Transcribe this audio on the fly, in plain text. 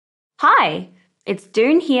Hi, it's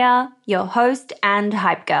Doone here, your host and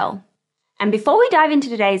hype girl. And before we dive into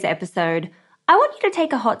today's episode, I want you to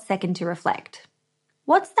take a hot second to reflect.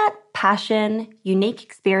 What's that passion, unique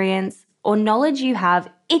experience, or knowledge you have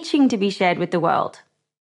itching to be shared with the world?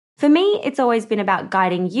 For me, it's always been about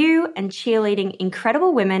guiding you and cheerleading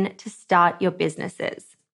incredible women to start your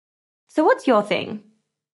businesses. So what's your thing?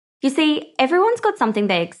 You see, everyone's got something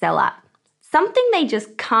they excel at, something they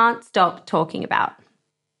just can't stop talking about.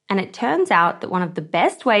 And it turns out that one of the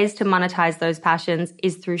best ways to monetize those passions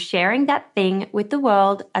is through sharing that thing with the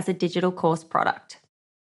world as a digital course product.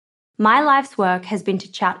 My life's work has been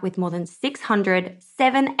to chat with more than 600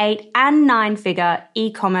 7, 8, and 9-figure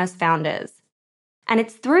e-commerce founders. And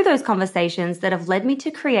it's through those conversations that have led me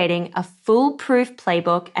to creating a foolproof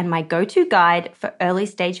playbook and my go-to guide for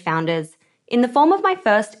early-stage founders in the form of my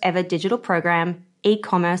first ever digital program,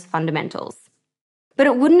 E-commerce Fundamentals. But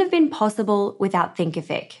it wouldn't have been possible without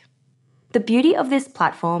Thinkific. The beauty of this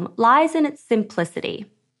platform lies in its simplicity.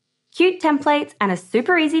 Cute templates and a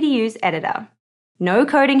super easy to use editor. No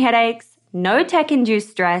coding headaches, no tech-induced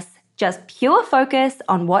stress, just pure focus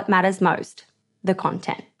on what matters most, the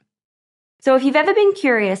content. So if you've ever been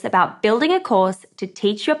curious about building a course to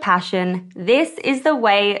teach your passion, this is the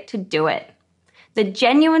way to do it. The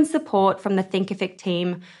genuine support from the Thinkific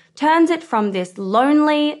team turns it from this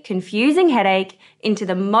lonely, confusing headache into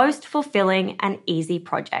the most fulfilling and easy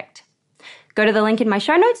project. Go to the link in my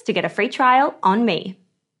show notes to get a free trial on me.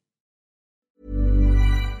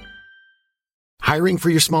 Hiring for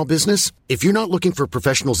your small business? If you're not looking for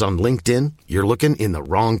professionals on LinkedIn, you're looking in the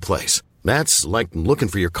wrong place. That's like looking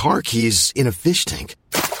for your car keys in a fish tank.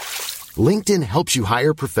 LinkedIn helps you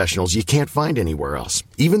hire professionals you can't find anywhere else,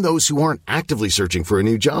 even those who aren't actively searching for a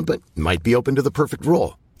new job but might be open to the perfect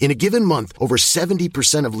role. In a given month, over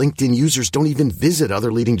 70% of LinkedIn users don't even visit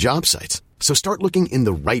other leading job sites. So start looking in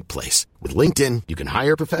the right place. With LinkedIn, you can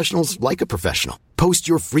hire professionals like a professional. Post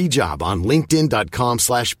your free job on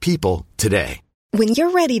linkedin.com/people today. When you're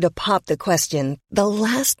ready to pop the question, the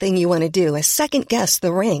last thing you want to do is second-guess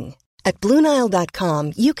the ring. At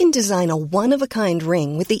BlueNile.com, you can design a one-of-a-kind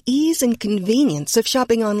ring with the ease and convenience of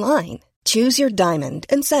shopping online. Choose your diamond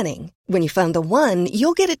and setting. When you find the one,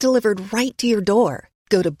 you'll get it delivered right to your door.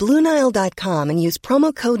 Go to BlueNile.com and use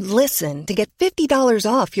promo code LISTEN to get $50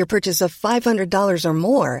 off your purchase of $500 or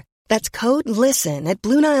more. That's code LISTEN at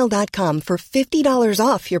BlueNile.com for $50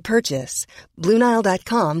 off your purchase.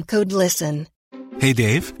 BlueNile.com, code LISTEN. Hey,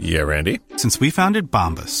 Dave. Yeah, Randy. Since we founded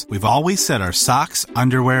Bombas, we've always said our socks,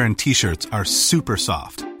 underwear, and T-shirts are super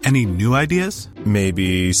soft. Any new ideas?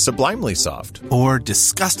 Maybe sublimely soft. Or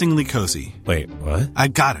disgustingly cozy. Wait, what? I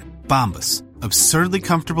got it. Bombas. Absurdly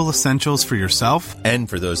comfortable essentials for yourself and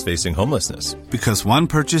for those facing homelessness. Because one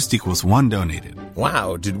purchased equals one donated.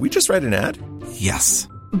 Wow, did we just write an ad? Yes.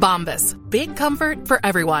 Bombas. Big comfort for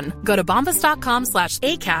everyone. Go to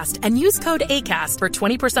bombas.com/ACAST and use code ACAST for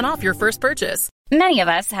 20% off your first purchase. Many of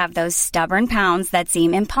us have those stubborn pounds that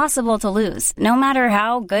seem impossible to lose, no matter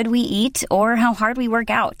how good we eat or how hard we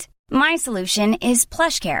work out. My solution is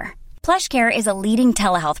PlushCare. PlushCare is a leading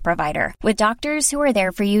telehealth provider with doctors who are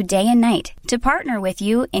there for you day and night to partner with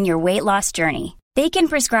you in your weight loss journey. They can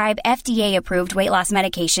prescribe FDA-approved weight loss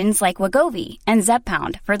medications like Wegovy and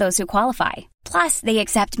Zepbound for those who qualify. Plus, they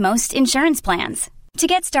accept most insurance plans. To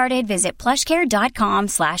get started, visit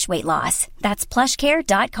plushcare.com/weightloss. That's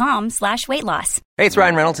plushcare.com/weightloss. Hey, it's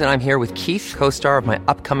Ryan Reynolds, and I'm here with Keith, co-star of my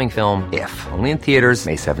upcoming film, If, only in theaters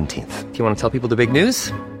May 17th. Do you want to tell people the big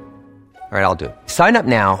news? All right, I'll do it. Sign up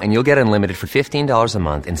now and you'll get unlimited for $15 a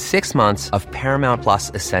month and 6 months of Paramount Plus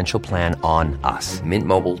Essential Plan on us.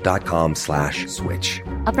 MintMobile.com/switch.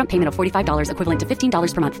 Upfront payment of $45 equivalent to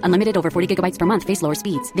 $15 per month. Unlimited over 40 gigabytes per month. Face lower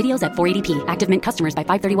speeds. Videos at 480p. Active Mint customers by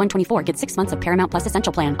 531.24 get 6 months of Paramount Plus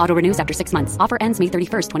Essential Plan. Auto renews after 6 months. Offer ends May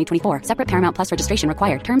 31st, 2024. Separate Paramount Plus registration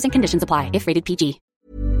required. Terms and conditions apply if rated PG.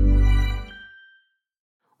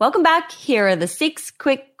 Welcome back. Here are the 6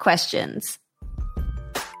 quick questions.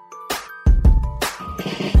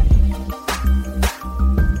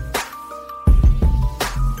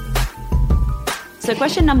 So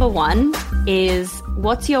question number 1 is,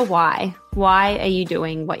 what's your why? Why are you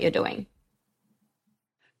doing what you're doing?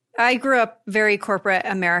 I grew up very corporate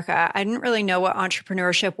America. I didn't really know what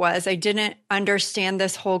entrepreneurship was. I didn't understand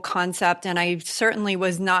this whole concept. And I certainly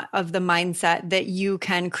was not of the mindset that you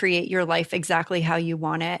can create your life exactly how you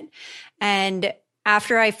want it. And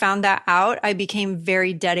after I found that out, I became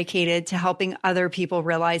very dedicated to helping other people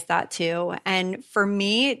realize that too. And for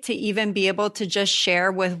me to even be able to just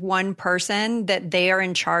share with one person that they are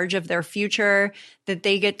in charge of their future, that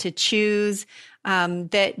they get to choose,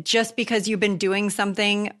 that just because you've been doing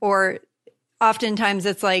something or oftentimes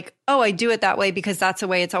it's like, oh, I do it that way because that's the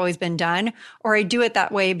way it's always been done, or I do it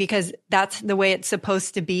that way because that's the way it's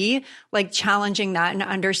supposed to be. Like challenging that and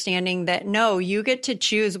understanding that, no, you get to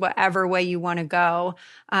choose whatever way you want to go.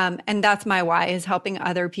 And that's my why, is helping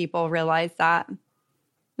other people realize that.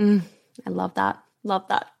 I love that. Love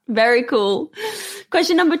that. Very cool.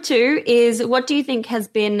 Question number 2 is, what do you think has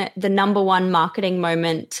been the number one marketing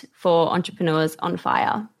moment for Entrepreneurs on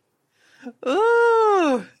Fire?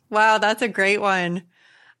 Ooh, wow, that's a great one.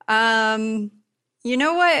 You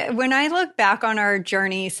know what? When I look back on our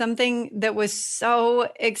journey, something that was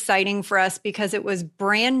so exciting for us because it was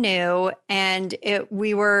brand new and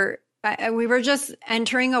we were just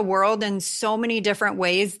entering a world in so many different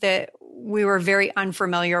ways that we were very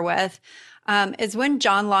unfamiliar with. Is when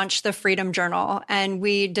John launched the Freedom Journal, and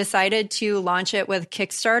we decided to launch it with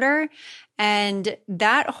Kickstarter. And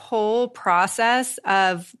that whole process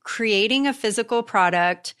of creating a physical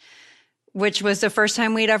product, which was the first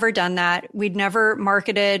time we'd ever done that. We'd never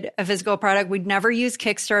marketed a physical product. We'd never used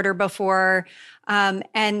Kickstarter before.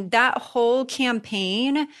 And that whole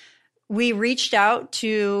campaign, we reached out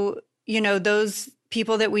to, those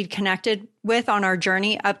people that we'd connected with on our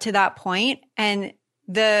journey up to that point. And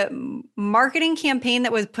the marketing campaign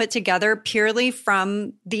that was put together purely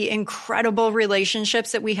from the incredible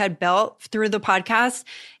relationships that we had built through the podcast,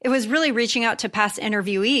 it was really reaching out to past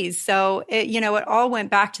interviewees. So it all went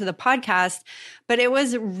back to the podcast, but it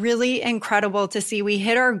was really incredible to see we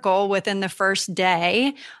hit our goal within the first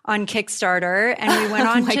day on Kickstarter, and we went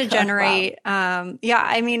on to generate. Wow.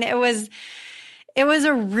 It was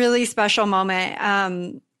a really special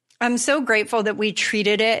moment. I'm so grateful that we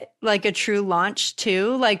treated it like a true launch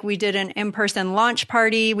too. Like we did an in-person launch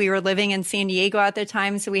party. We were living in San Diego at the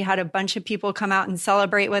time, so we had a bunch of people come out and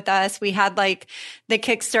celebrate with us. We had like the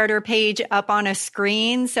Kickstarter page up on a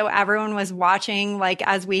screen, so everyone was watching like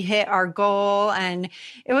as we hit our goal. And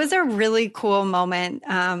it was a really cool moment,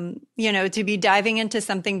 to be diving into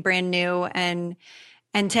something brand new and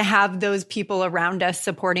to have those people around us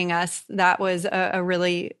supporting us. That was a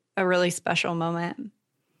really special moment.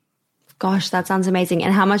 Gosh, that sounds amazing.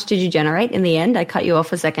 And how much did you generate in the end? I cut you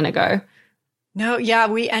off a second ago. No, yeah,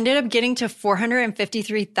 we ended up getting to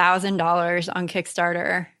 $453,000 on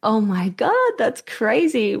Kickstarter. Oh my God, that's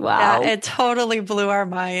crazy. Wow. Yeah, it totally blew our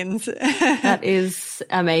minds. That is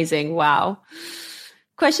amazing. Wow.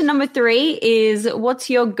 Question number 3 is, what's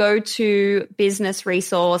your go-to business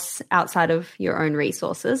resource outside of your own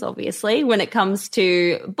resources, obviously, when it comes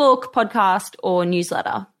to book, podcast, or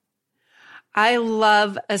newsletter? I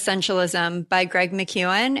love Essentialism by Greg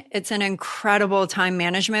McKeown. It's an incredible time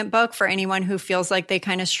management book for anyone who feels like they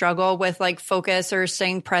kind of struggle with like focus or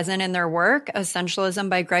staying present in their work. Essentialism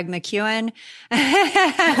by Greg McKeown.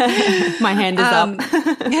 My hand is up.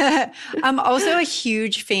 I'm also a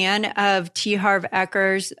huge fan of T. Harv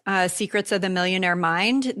Eker's Secrets of the Millionaire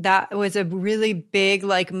Mind. That was a really big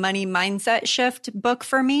like money mindset shift book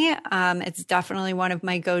for me. It's definitely one of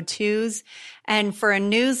my go-tos. And for a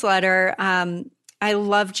newsletter, I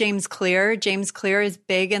love James Clear. James Clear is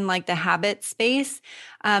big in like the habit space.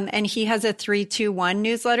 And he has a 3-2-1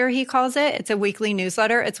 newsletter, he calls it. It's a weekly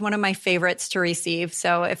newsletter. It's one of my favorites to receive.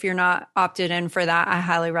 So if you're not opted in for that, I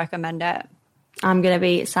highly recommend it. I'm going to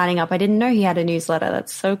be signing up. I didn't know he had a newsletter.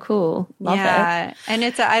 That's so cool. Love it.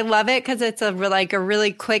 And I love it because it's a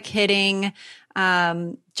really quick hitting,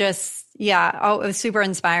 it was super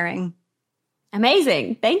inspiring.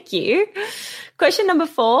 Amazing. Thank you. Question number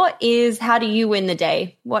 4 is, how do you win the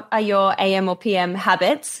day? What are your AM or PM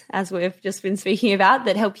habits, as we've just been speaking about,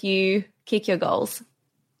 that help you kick your goals?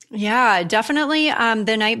 Yeah, definitely.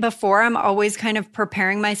 The night before, I'm always kind of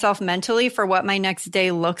preparing myself mentally for what my next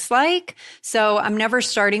day looks like. So I'm never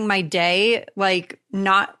starting my day like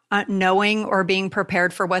not knowing or being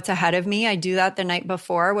prepared for what's ahead of me. I do that the night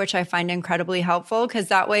before, which I find incredibly helpful because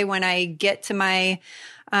that way when I get to my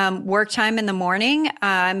work time in the morning,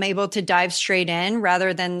 I'm able to dive straight in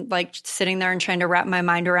rather than like sitting there and trying to wrap my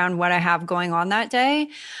mind around what I have going on that day.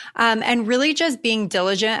 And really just being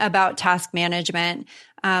diligent about task management.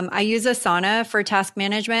 I use Asana for task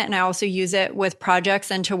management, and I also use it with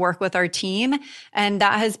projects and to work with our team. And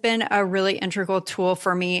that has been a really integral tool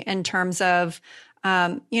for me in terms of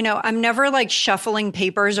I'm never like shuffling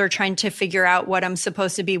papers or trying to figure out what I'm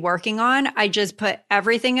supposed to be working on. I just put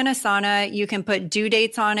everything in Asana. You can put due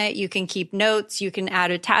dates on it. You can keep notes. You can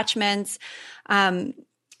add attachments.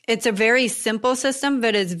 It's a very simple system,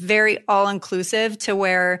 but it's very all-inclusive to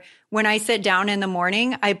where when I sit down in the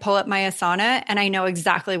morning, I pull up my Asana and I know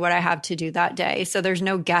exactly what I have to do that day. So there's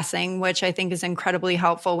no guessing, which I think is incredibly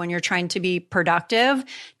helpful when you're trying to be productive,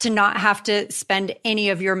 to not have to spend any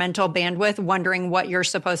of your mental bandwidth wondering what you're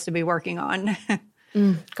supposed to be working on.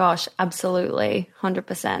 Gosh, absolutely.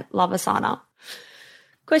 100%. Love Asana.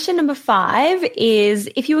 Question number 5 is,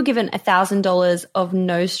 if you were given $1,000 of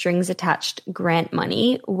no strings attached grant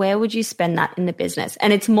money, where would you spend that in the business?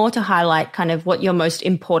 And it's more to highlight kind of what your most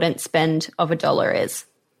important spend of $1 is.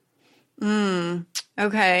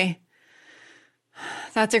 Okay.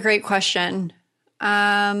 That's a great question.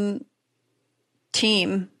 Team.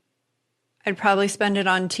 I'd probably spend it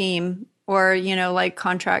on team or, like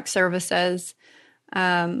contract services.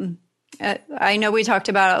 I know we talked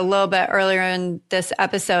about it a little bit earlier in this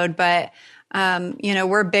episode, but,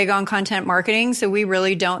 we're big on content marketing. So we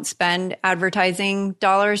really don't spend advertising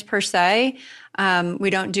dollars per se. We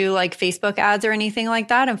don't do like Facebook ads or anything like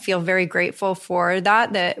that, and feel very grateful for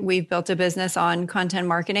that we've built a business on content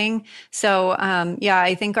marketing. So,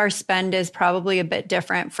 I think our spend is probably a bit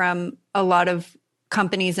different from a lot of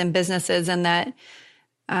companies and businesses, and that,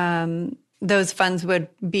 those funds would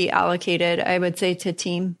be allocated, I would say, to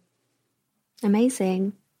team.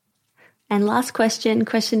 Amazing. And last question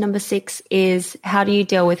number 6 is, how do you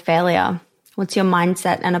deal with failure? What's your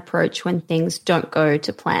mindset and approach when things don't go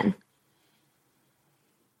to plan?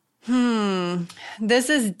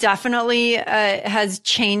 This is definitely has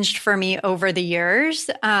changed for me over the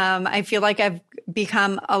years. I feel like I've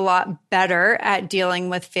become a lot better at dealing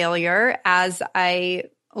with failure as I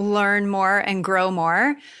learn more and grow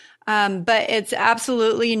more. But it's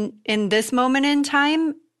absolutely, in this moment in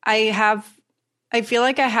time, I feel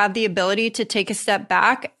like I have the ability to take a step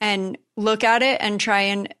back and look at it and try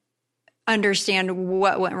and understand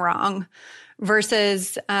what went wrong,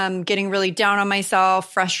 versus getting really down on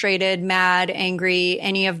myself, frustrated, mad, angry,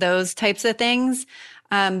 any of those types of things.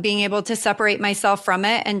 Being able to separate myself from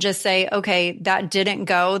it and just say, okay, that didn't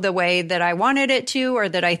go the way that I wanted it to or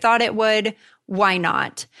that I thought it would. Why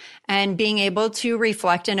not? And being able to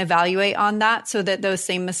reflect and evaluate on that so that those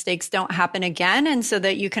same mistakes don't happen again, and so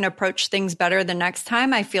that you can approach things better the next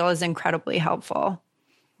time, I feel is incredibly helpful.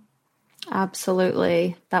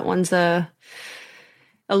 Absolutely. That one's a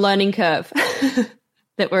learning curve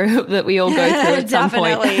that we all go through at some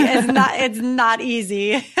point. Definitely. It's not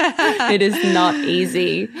easy. It is not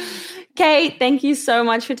easy. Kate, thank you so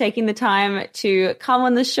much for taking the time to come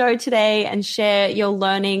on the show today and share your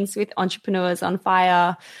learnings with Entrepreneurs on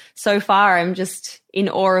Fire. So far, I'm just in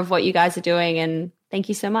awe of what you guys are doing, and thank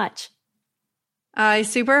you so much. I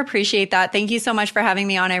super appreciate that. Thank you so much for having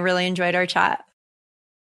me on. I really enjoyed our chat.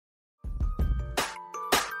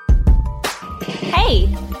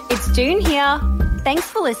 Hey, it's June here. Thanks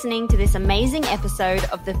for listening to this amazing episode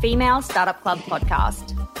of the Female Startup Club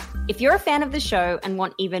podcast. If you're a fan of the show and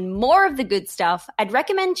want even more of the good stuff, I'd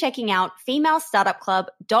recommend checking out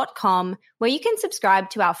femalestartupclub.com, where you can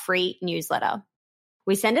subscribe to our free newsletter.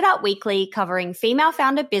 We send it out weekly, covering female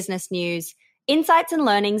founder business news, insights and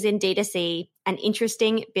learnings in D2C, and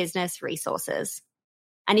interesting business resources.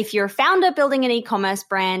 And if you're a founder building an e-commerce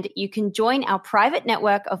brand, you can join our private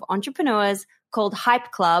network of entrepreneurs called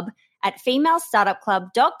Hype Club at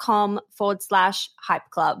femalestartupclub.com/Hype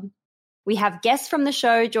Club. We have guests from the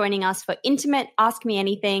show joining us for intimate Ask Me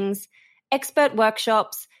Anythings, expert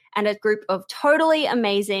workshops, and a group of totally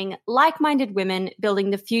amazing, like-minded women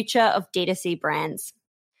building the future of D2C brands.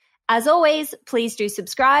 As always, please do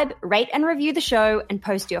subscribe, rate and review the show, and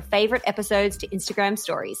post your favorite episodes to Instagram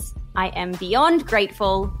stories. I am beyond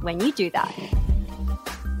grateful when you do that.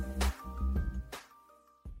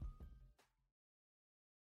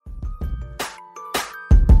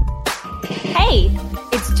 Hey,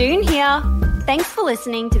 it's June here. Thanks for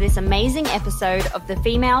listening to this amazing episode of the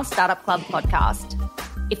Female Startup Club podcast.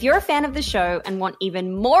 If you're a fan of the show and want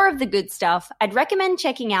even more of the good stuff, I'd recommend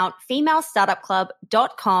checking out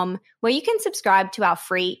femalestartupclub.com, where you can subscribe to our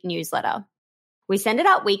free newsletter. We send it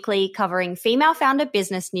out weekly, covering female founder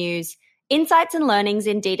business news, insights and learnings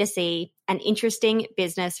in D2C, and interesting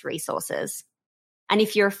business resources. And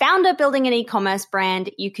if you're a founder building an e-commerce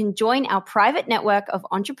brand, you can join our private network of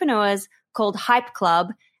entrepreneurs called Hype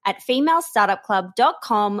Club at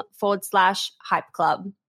femalestartupclub.com/Hype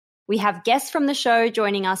Club. We have guests from the show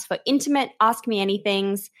joining us for intimate Ask Me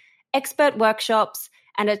Anythings, expert workshops,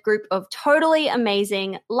 and a group of totally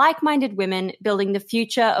amazing, like-minded women building the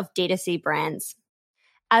future of D2C brands.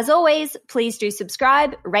 As always, please do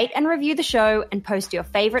subscribe, rate and review the show, and post your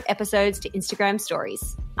favorite episodes to Instagram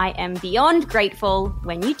stories. I am beyond grateful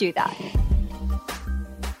when you do that.